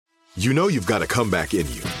You know you've got a comeback in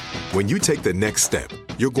you. When you take the next step,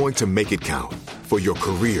 you're going to make it count for your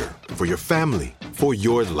career, for your family, for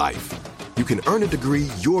your life. You can earn a degree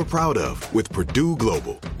you're proud of with Purdue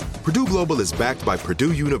Global. Purdue Global is backed by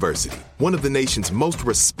Purdue University, one of the nation's most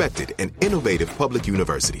respected and innovative public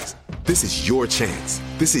universities. This is your chance.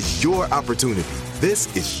 This is your opportunity.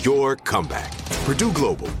 This is your comeback. Purdue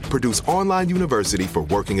Global, Purdue's online university for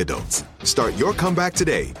working adults. Start your comeback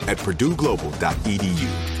today at purdueglobal.edu.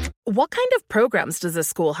 What kind of programs does this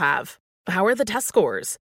school have? How are the test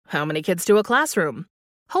scores? How many kids to a classroom?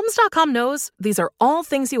 Homes.com knows these are all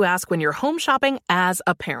things you ask when you're home shopping as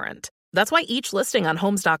a parent. That's why each listing on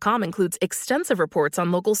Homes.com includes extensive reports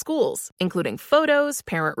on local schools, including photos,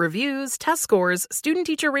 parent reviews, test scores,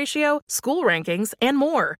 student-teacher ratio, school rankings, and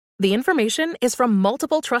more. The information is from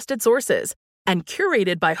multiple trusted sources and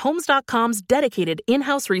curated by Homes.com's dedicated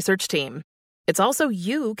in-house research team. It's also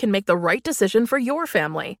you can make the right decision for your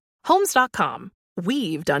family. Homes.com.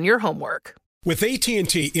 We've done your homework. With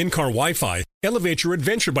AT&T in-car Wi-Fi, elevate your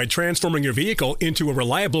adventure by transforming your vehicle into a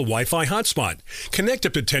reliable Wi-Fi hotspot. Connect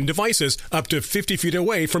up to 10 devices up to 50 feet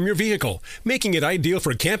away from your vehicle, making it ideal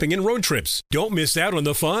for camping and road trips. Don't miss out on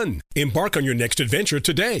the fun. Embark on your next adventure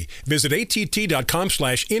today. Visit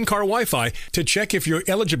att.com/in-car Wi-Fi to check if you're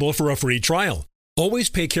eligible for a free trial. Always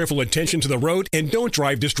pay careful attention to the road and don't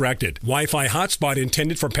drive distracted. Wi-Fi hotspot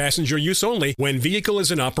intended for passenger use only when vehicle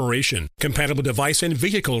is in operation. Compatible device and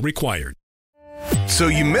vehicle required. So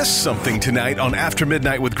you missed something tonight on After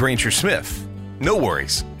Midnight with Granger Smith. No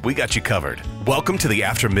worries, we got you covered. Welcome to the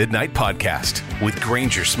After Midnight podcast with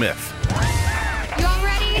Granger Smith. You all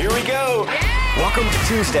ready? Here we go. Yeah. Welcome to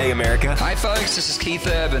Tuesday, America. Hi, folks. This is Keith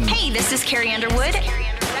Urban. Hey, this is Carrie Underwood.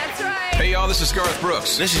 That's right. Hey, y'all. This is Garth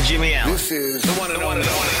Brooks. This is Jimmy Allen. This is the one and only.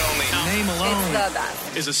 Name alone it's the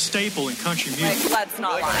best. is a staple in country music. Let's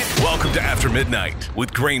not lie. Welcome to After Midnight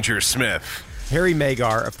with Granger Smith. Harry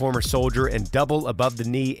Magar, a former soldier and double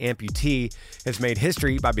above-the-knee amputee, has made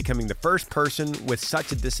history by becoming the first person with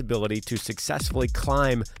such a disability to successfully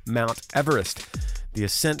climb Mount Everest. The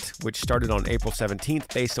ascent, which started on April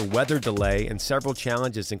 17th, faced a weather delay and several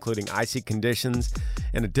challenges, including icy conditions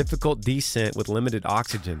and a difficult descent with limited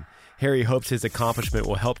oxygen. Harry hopes his accomplishment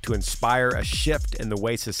will help to inspire a shift in the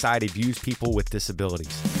way society views people with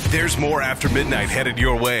disabilities. There's more After Midnight headed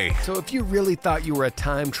your way. So if you really thought you were a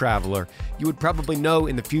time traveler, you would probably know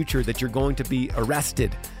in the future that you're going to be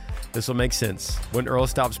arrested. This will make sense when Earl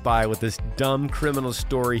stops by with this dumb criminal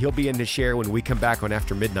story he'll be in to share when we come back on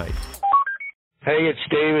After Midnight. Hey, it's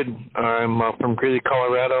David. I'm from Greeley,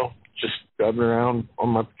 Colorado. Just driving around on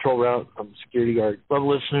my patrol route. I'm a security guard. Love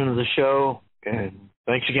listening to the show, and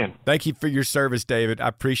thanks again. Thank you for your service, David. I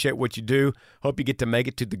appreciate what you do. Hope you get to make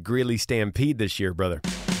it to the Greeley Stampede this year, brother.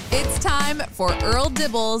 It's time for Earl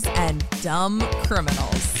Dibbles and Dumb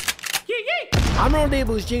Criminals. I'm Earl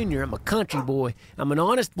Dibbles Jr. I'm a country boy. I'm an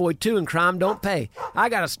honest boy, too, and crime don't pay. I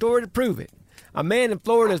got a story to prove it. A man in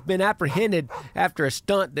Florida has been apprehended after a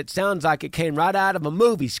stunt that sounds like it came right out of a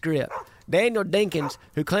movie script. Daniel Dinkins,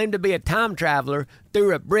 who claimed to be a time traveler,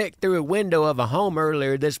 threw a brick through a window of a home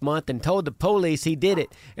earlier this month and told the police he did it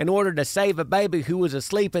in order to save a baby who was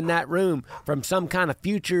asleep in that room from some kind of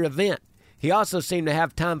future event. He also seemed to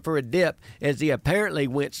have time for a dip as he apparently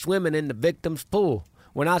went swimming in the victim's pool.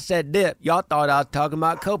 When I said dip, y'all thought I was talking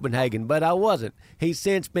about Copenhagen, but I wasn't. He's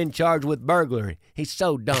since been charged with burglary. He's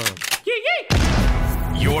so dumb.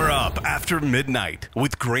 You're up After Midnight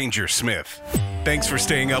with Granger Smith. Thanks for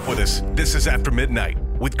staying up with us. This is After Midnight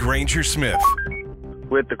with Granger Smith.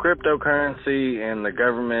 With the cryptocurrency and the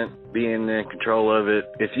government being in control of it,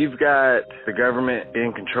 if you've got the government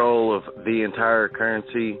in control of the entire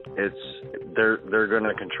currency, they're going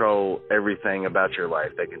to control everything about your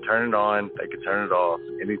life. They can turn it on, they can turn it off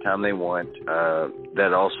anytime they want.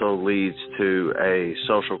 That also leads to a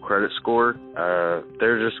social credit score.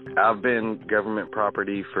 I've been government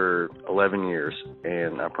property for 11 years,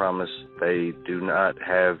 and I promise they do not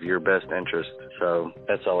have your best interest. So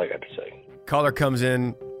that's all I got to say. Caller comes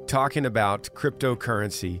in talking about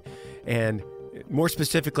cryptocurrency and more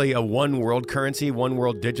specifically a one world currency, one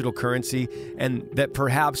world digital currency, and that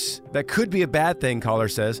perhaps that could be a bad thing, caller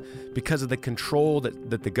says, because of the control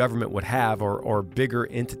that the government would have or bigger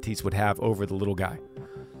entities would have over the little guy.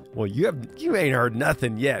 Well, you ain't heard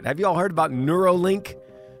nothing yet. Have you all heard about Neuralink?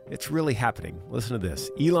 It's really happening. Listen to this.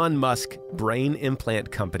 Elon Musk brain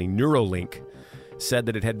implant company Neuralink said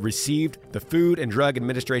that it had received the Food and Drug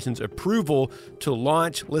Administration's approval to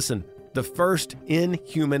launch, listen, the first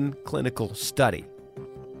in-human clinical study.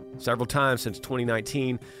 Several times since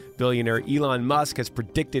 2019, billionaire Elon Musk has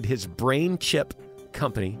predicted his brain chip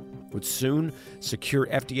company would soon secure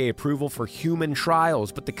FDA approval for human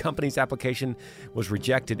trials, but the company's application was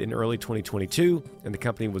rejected in early 2022, and the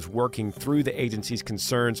company was working through the agency's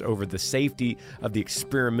concerns over the safety of the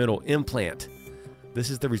experimental implant. This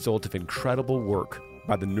is the result of incredible work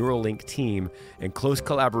by the Neuralink team in close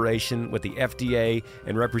collaboration with the FDA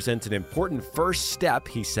and represents an important first step,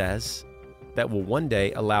 he says, that will one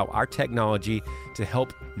day allow our technology to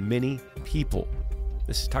help many people.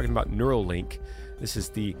 This is talking about Neuralink. This is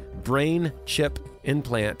the brain chip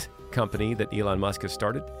implant company that Elon Musk has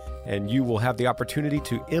started, and you will have the opportunity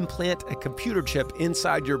to implant a computer chip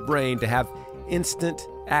inside your brain to have instant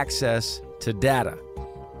access to data.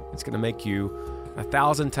 It's going to make you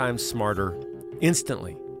 1,000 times smarter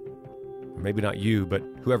instantly. Or maybe not you, but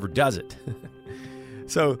whoever does it.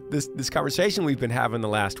 So this conversation we've been having the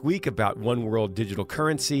last week about one world digital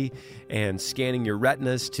currency and scanning your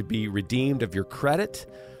retinas to be redeemed of your credit,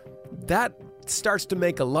 that starts to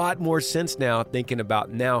make a lot more sense now, thinking about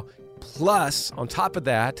now. Plus, on top of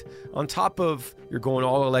that, on top of you're going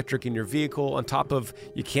all electric in your vehicle, on top of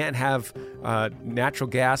you can't have natural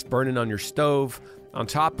gas burning on your stove, on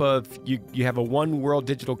top of you have a one world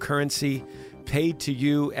digital currency paid to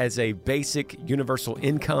you as a basic universal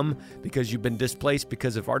income because you've been displaced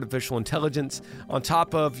because of artificial intelligence. On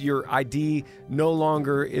top of your ID no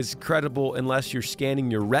longer is credible unless you're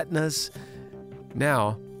scanning your retinas.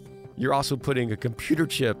 Now, you're also putting a computer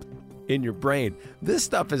chip in your brain. This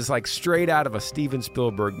stuff is like straight out of a Steven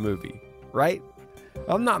Spielberg movie, right?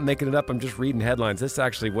 I'm not making it up. I'm just reading headlines. This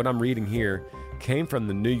actually, what I'm reading here, came from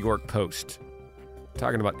the New York Post.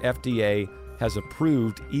 Talking about FDA has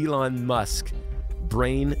approved Elon Musk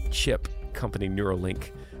brain chip company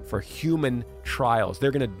Neuralink for human trials.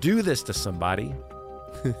 They're going to do this to somebody.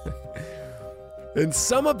 And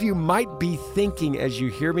some of you might be thinking, as you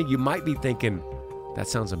hear me, you might be thinking, that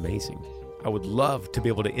sounds amazing. I would love to be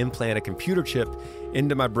able to implant a computer chip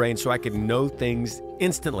into my brain so I can know things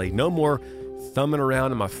instantly. No more thumbing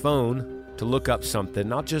around on my phone to look up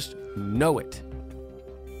something. I'll just know it.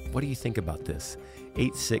 What do you think about this?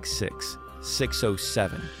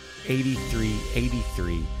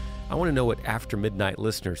 866-607-8383. I want to know what After Midnight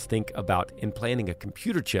listeners think about implanting a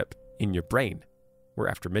computer chip in your brain. We're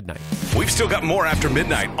After Midnight. We've still got more After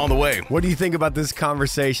Midnight on the way. What do you think about this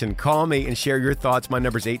conversation? Call me and share your thoughts. My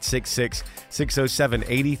number's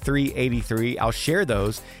 866-607-8383. I'll share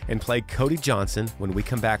those and play Cody Johnson when we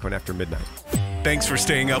come back on After Midnight. Thanks for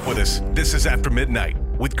staying up with us. This is After Midnight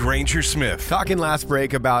with Granger Smith. Talking last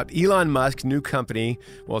break about Elon Musk's new company.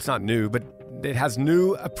 Well, it's not new, but it has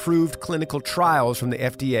new approved clinical trials from the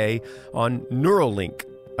FDA on Neuralink,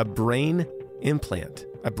 a brain implant,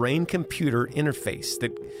 a brain-computer interface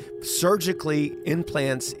that surgically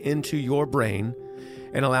implants into your brain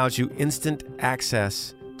and allows you instant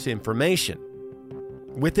access to information.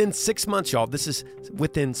 Within 6 months, y'all, this is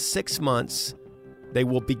within 6 months, they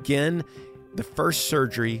will begin the first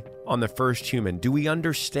surgery on the first human. Do we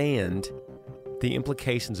understand the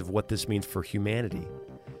implications of what this means for humanity?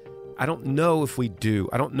 I don't know if we do.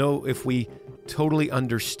 I don't know if we totally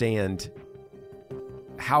understand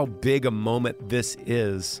how big a moment this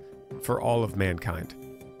is for all of mankind.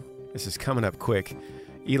 This is coming up quick.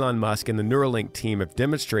 Elon Musk and the Neuralink team have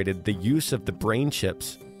demonstrated the use of the brain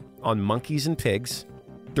chips on monkeys and pigs.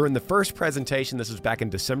 During the first presentation, this was back in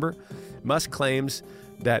December, Musk claims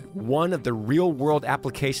that one of the real-world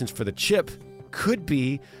applications for the chip could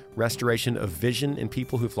be restoration of vision in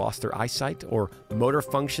people who've lost their eyesight or motor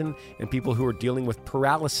function in people who are dealing with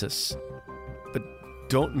paralysis. But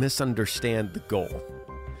don't misunderstand the goal.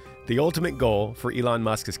 The ultimate goal for Elon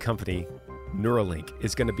Musk's company, Neuralink,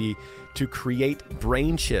 is going to be to create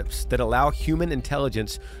brain chips that allow human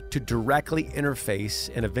intelligence to directly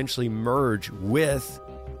interface and eventually merge with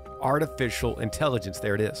artificial intelligence.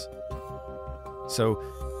 There it is. So,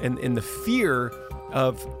 in the fear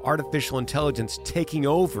of artificial intelligence taking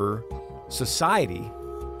over society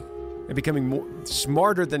and becoming more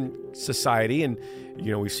smarter than society, and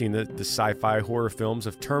you know, we've seen the sci-fi horror films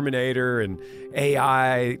of Terminator and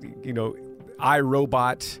AI, you know,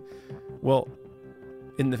 iRobot. Well,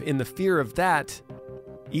 in the fear of that,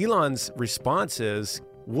 Elon's response is,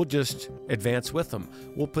 we'll just advance with them.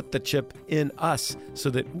 We'll put the chip in us so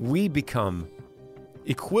that we become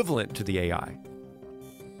equivalent to the AI,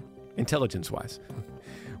 intelligence-wise.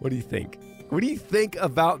 What do you think? What do you think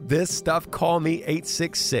about this stuff? Call me,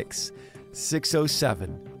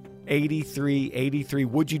 866-607-8383.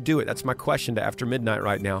 Would you do it? That's my question to After Midnight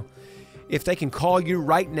right now. If they can call you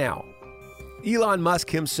right now, Elon Musk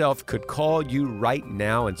himself could call you right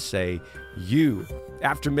now and say, you,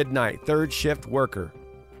 After Midnight, third shift worker,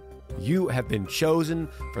 You have been chosen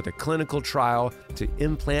for the clinical trial to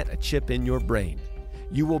implant a chip in your brain.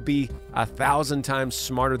 You will be 1,000 times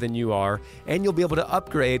smarter than you are, and you'll be able to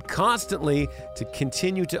upgrade constantly to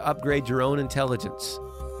continue to upgrade your own intelligence.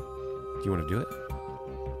 Do you want to do it?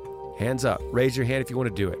 Hands up. Raise your hand if you want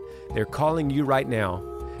to do it. They're calling you right now,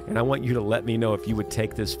 and I want you to let me know if you would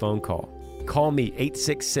take this phone call. Call me,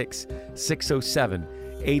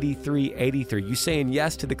 866-607-8383. You saying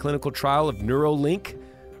yes to the clinical trial of Neuralink?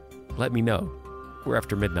 Let me know. We're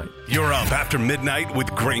After Midnight. You're up after midnight with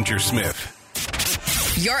Granger Smith.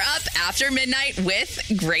 You're up after midnight with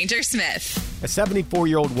Granger Smith. A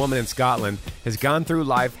 74-year-old woman in Scotland has gone through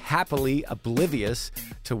life happily oblivious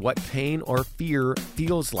to what pain or fear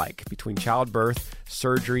feels like. Between childbirth,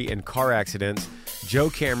 surgery, and car accidents,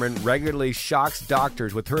 Jo Cameron regularly shocks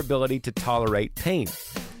doctors with her ability to tolerate pain.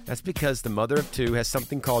 That's because the mother of two has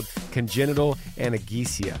something called congenital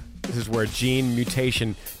analgesia. This is where a gene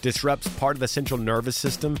mutation disrupts part of the central nervous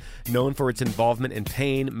system known for its involvement in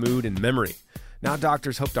pain, mood, and memory. Now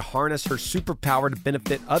doctors hope to harness her superpower to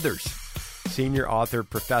benefit others. Senior author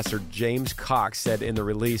Professor James Cox said in the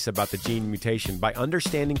release about the gene mutation, by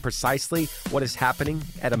understanding precisely what is happening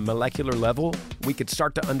at a molecular level, we could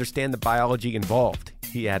start to understand the biology involved.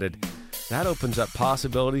 He added, that opens up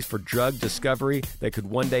possibilities for drug discovery that could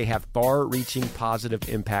one day have far-reaching positive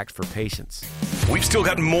impact for patients. We've still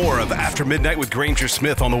got more of After Midnight with Granger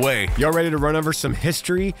Smith on the way. Y'all ready to run over some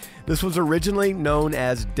history? This was originally known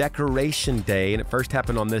as Decoration Day, and it first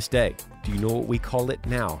happened on this day. Do you know what we call it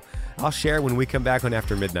now? I'll share when we come back on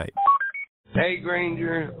After Midnight. Hey,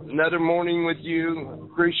 Granger. Another morning with you.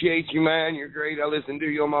 Appreciate you, man. You're great. I listen to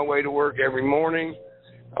you on my way to work every morning.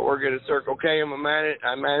 I work at a Circle K. I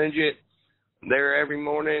manage it. I'm there every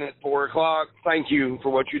morning at 4 o'clock. Thank you for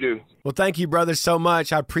what you do. Well, thank you, brother, so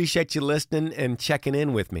much. I appreciate you listening and checking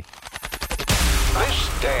in with me.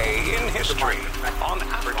 This day in history on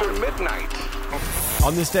After Midnight.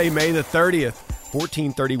 On this day, May the 30th,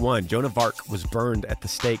 1431, Joan of Arc was burned at the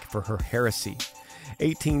stake for her heresy.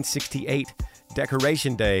 1868,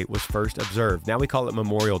 Decoration Day was first observed. Now we call it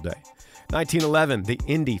Memorial Day. 1911, the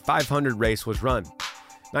Indy 500 race was run.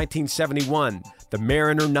 1971, the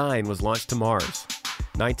Mariner 9 was launched to Mars.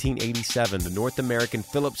 1987, the North American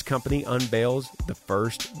Phillips Company unveils the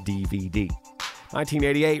first DVD.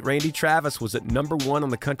 1988, Randy Travis was at number 1 on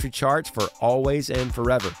the country charts for Always and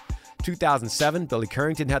Forever. 2007, Billy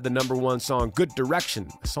Currington had the number 1 song, Good Direction,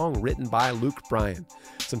 a song written by Luke Bryan.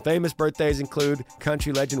 Some famous birthdays include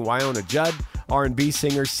country legend Wyona Judd, R&B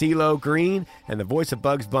singer CeeLo Green, and the voice of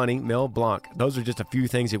Bugs Bunny, Mel Blanc. Those are just a few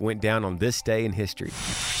things that went down on this day in history.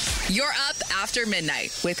 You're up after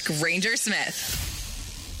midnight with Granger Smith.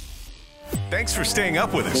 Thanks for staying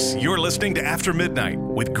up with us. You're listening to After Midnight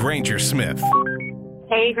with Granger Smith.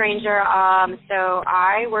 Hey, Granger. So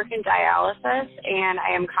I work in dialysis, and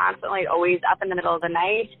I am constantly always up in the middle of the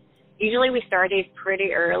night. Usually we start days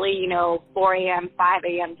pretty early, 4 a.m., 5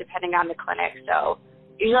 a.m., depending on the clinic. So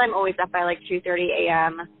usually I'm always up by like 2:30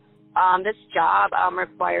 a.m. This job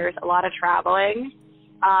requires a lot of traveling.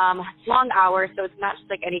 It's long hours, so it's not just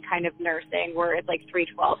like any kind of nursing where it's like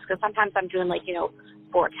 312s, because sometimes I'm doing like,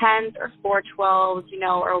 410s or 412s,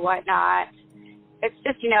 or whatnot. It's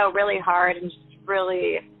just, really hard and just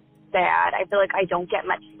really sad. I feel like I don't get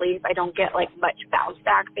much sleep. I don't get like much bounce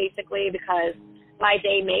back basically, because my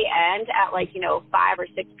day may end at like, 5 or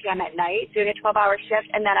 6 p.m. at night doing a 12-hour shift,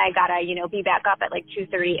 and then I gotta, be back up at like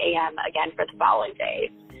 2:30 a.m. again for the following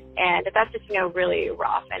day. And that's just, really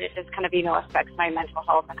rough, and it just kind of, affects my mental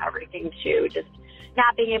health and everything too. Just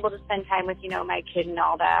not being able to spend time with, my kid and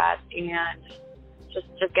all that, and just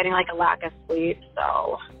getting like a lack of sleep.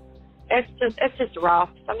 So it's just rough.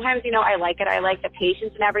 Sometimes, I like it. I like the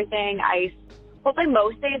patients and everything. Hopefully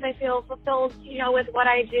most days I feel fulfilled, with what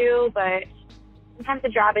I do, but sometimes the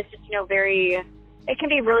job is just, it can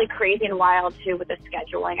be really crazy and wild too with the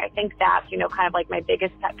scheduling. I think that's, kind of like my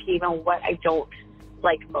biggest pet peeve and what I don't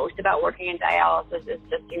like most about working in dialysis is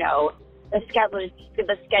just, the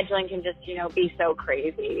scheduling can just, be so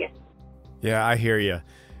crazy. Yeah, I hear you.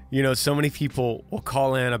 So many people will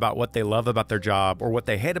call in about what they love about their job or what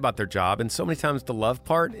they hate about their job. And so many times the love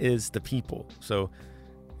part is the people. So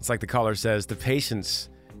it's like the caller says, the patients,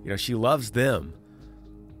 she loves them.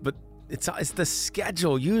 But it's the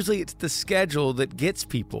schedule. Usually it's the schedule that gets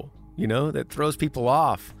people, that throws people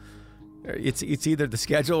off. It's either the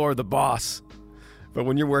schedule or the boss. But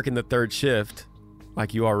when you're working the third shift,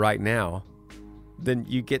 like you are right now, then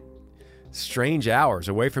you get strange hours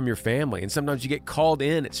away from your family. And sometimes you get called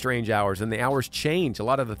in at strange hours, and the hours change. A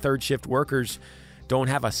lot of the third shift workers don't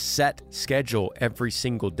have a set schedule every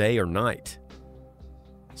single day or night.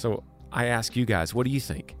 So I ask you guys, what do you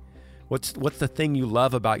think? What's the thing you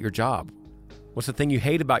love about your job? What's the thing you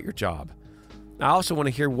hate about your job? I also want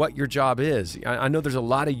to hear what your job is. I know there's a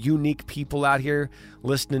lot of unique people out here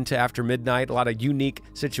listening to After Midnight, a lot of unique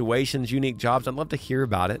situations, unique jobs. I'd love to hear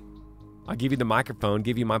about it. I'll give you the microphone,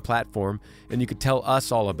 give you my platform, and you could tell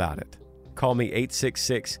us all about it. Call me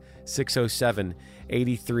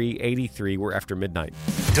 866-607-8383. We're After Midnight.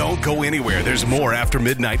 Don't go anywhere. There's more After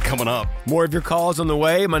Midnight coming up. More of your calls on the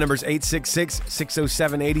way. My number's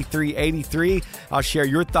 866-607-8383. I'll share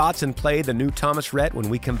your thoughts and play the new Thomas Rhett when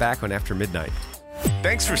we come back on After Midnight.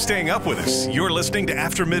 Thanks for staying up with us. You're listening to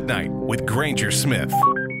After Midnight with Granger Smith.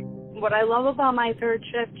 What I love about my third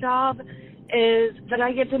shift job is that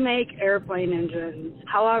I get to make airplane engines.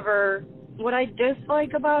 However, what I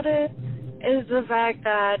dislike about it is the fact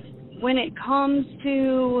that when it comes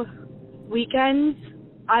to weekends,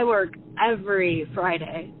 I work every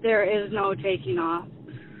Friday. There is no taking off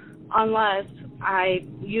unless I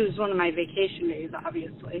use one of my vacation days,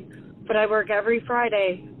 obviously. But I work every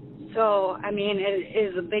Friday. So, I mean, it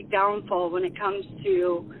is a big downfall when it comes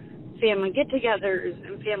to family get-togethers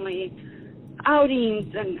and family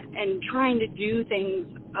outings and trying to do things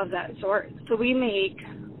of that sort. So we make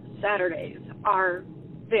Saturdays our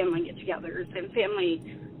family get-togethers and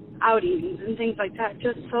family outings and things like that,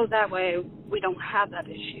 just so that way we don't have that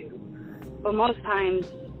issue. But most times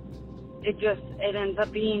it ends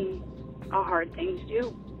up being a hard thing to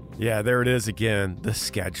do. Yeah, there it is again, the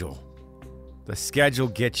schedule. The schedule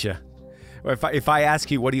gets you. If I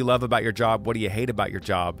ask you, what do you love about your job? What do you hate about your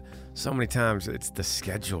job? So many times it's the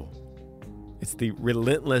schedule. It's the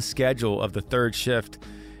relentless schedule of the third shift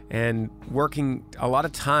and working a lot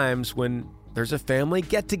of times when there's a family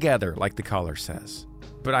get-together, like the caller says.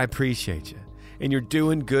 But I appreciate you, and you're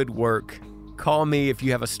doing good work. Call me if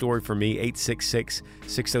you have a story for me,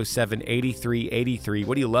 866-607-8383.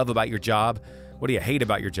 What do you love about your job? What do you hate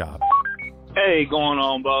about your job? Hey, going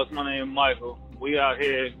on, boss? My name is Michael. We out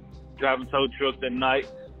here driving tow trucks at night.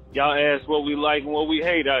 Y'all ask what we like and what we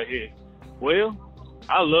hate out here. Well,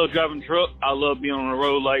 I love driving truck. I love being on the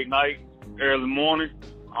road late night, early morning.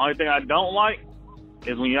 Only thing I don't like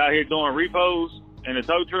is when you're out here doing repos in a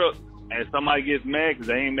tow truck and somebody gets mad because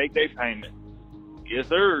they ain't make their payment. Yes,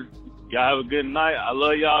 sir. Y'all have a good night. I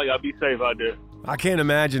love y'all. Y'all be safe out there. I can't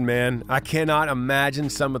imagine, man. I cannot imagine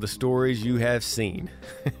some of the stories you have seen.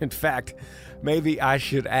 In fact, maybe I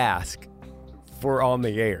should ask for on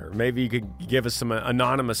the air. Maybe you could give us some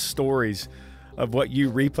anonymous stories of what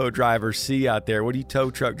you repo drivers see out there. What do you tow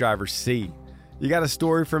truck drivers see? You got a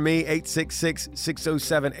story for me?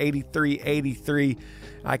 866-607-8383.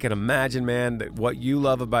 I can imagine, man, that what you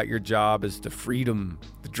love about your job is the freedom,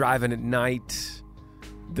 the driving at night,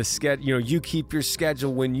 the schedule. You keep your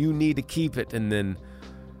schedule when you need to keep it, and then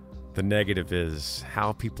the negative is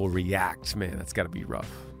how people react. Man, that's got to be rough.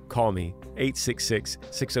 Call me,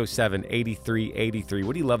 866-607-8383.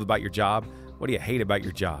 What do you love about your job? What do you hate about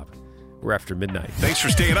your job? We're After Midnight. Thanks for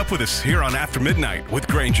staying up with us here on After Midnight with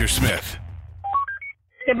Granger Smith.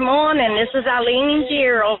 Good morning. This is Eileen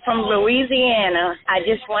Gerald from Louisiana. I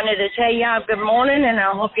just wanted to tell y'all good morning, and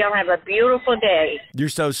I hope y'all have a beautiful day. You're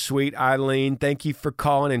so sweet, Eileen. Thank you for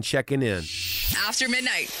calling and checking in. After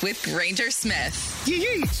Midnight with Granger Smith.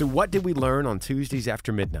 So what did we learn on Tuesdays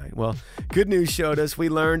After Midnight? Well, good news showed us. We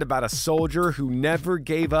learned about a soldier who never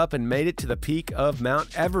gave up and made it to the peak of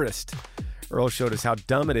Mount Everest. Earl showed us how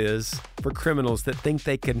dumb it is for criminals that think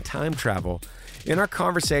they can time travel. In our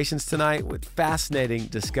conversations tonight, with fascinating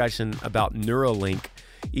discussion about Neuralink,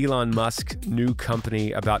 Elon Musk's new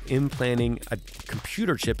company about implanting a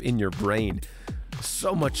computer chip in your brain.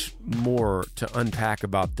 So much more to unpack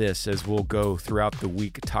about this as we'll go throughout the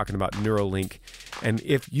week talking about Neuralink and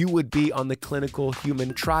if you would be on the clinical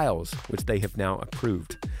human trials, which they have now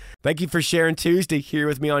approved. Thank you for sharing Tuesday here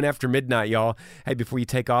with me on After Midnight, y'all. Hey, before you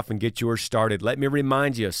take off and get yours started, let me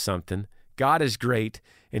remind you of something. God is great,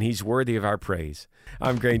 and He's worthy of our praise.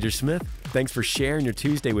 I'm Granger Smith. Thanks for sharing your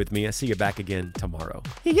Tuesday with me. I'll see you back again tomorrow.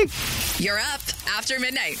 You're up After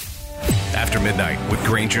Midnight. After Midnight with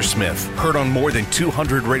Granger Smith. Heard on more than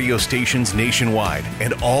 200 radio stations nationwide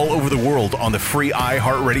and all over the world on the free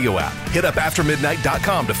iHeartRadio app. Hit up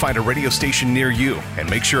aftermidnight.com to find a radio station near you. And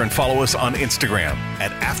make sure and follow us on Instagram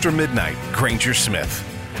at After Midnight Granger Smith.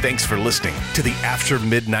 Thanks for listening to the After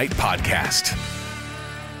Midnight Podcast.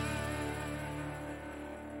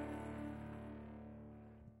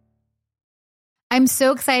 I'm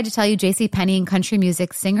so excited to tell you JCPenney and country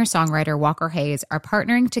music singer-songwriter Walker Hayes are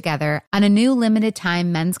partnering together on a new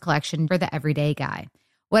limited-time men's collection for the everyday guy.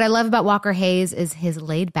 What I love about Walker Hayes is his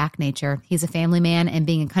laid-back nature. He's a family man, and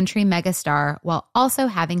being a country megastar while also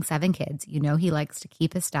having 7 kids, you know he likes to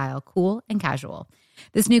keep his style cool and casual.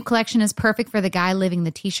 This new collection is perfect for the guy living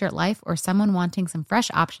the t-shirt life or someone wanting some fresh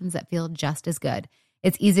options that feel just as good.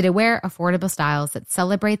 It's easy to wear, affordable styles that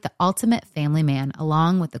celebrate the ultimate family man,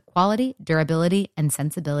 along with the quality, durability, and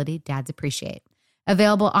sensibility dads appreciate.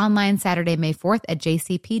 Available online Saturday, May 4th at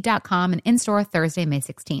jcp.com and in-store Thursday, May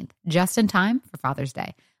 16th, just in time for Father's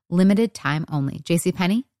Day. Limited time only.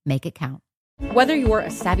 JCPenney, make it count. Whether you're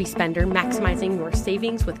a savvy spender maximizing your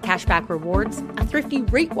savings with cashback rewards, a thrifty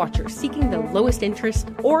rate watcher seeking the lowest interest,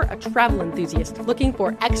 or a travel enthusiast looking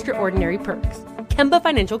for extraordinary perks, Kemba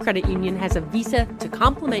Financial Credit Union has a visa to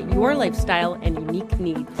complement your lifestyle and unique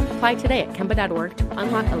needs. Apply today at Kemba.org to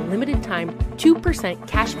unlock a limited time 2%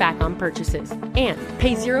 cash back on purchases and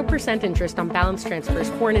pay 0% interest on balance transfers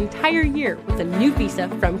for an entire year with a new visa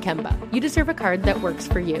from Kemba. You deserve a card that works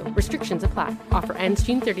for you. Restrictions apply. Offer ends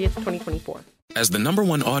June 30th, 2024. As the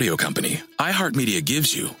 #1 audio company, iHeartMedia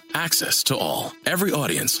gives you access to all. Every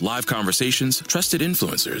audience, live conversations, trusted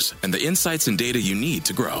influencers, and the insights and data you need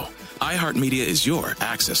to grow. iHeartMedia is your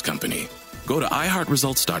access company. Go to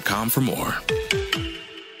iHeartResults.com for more.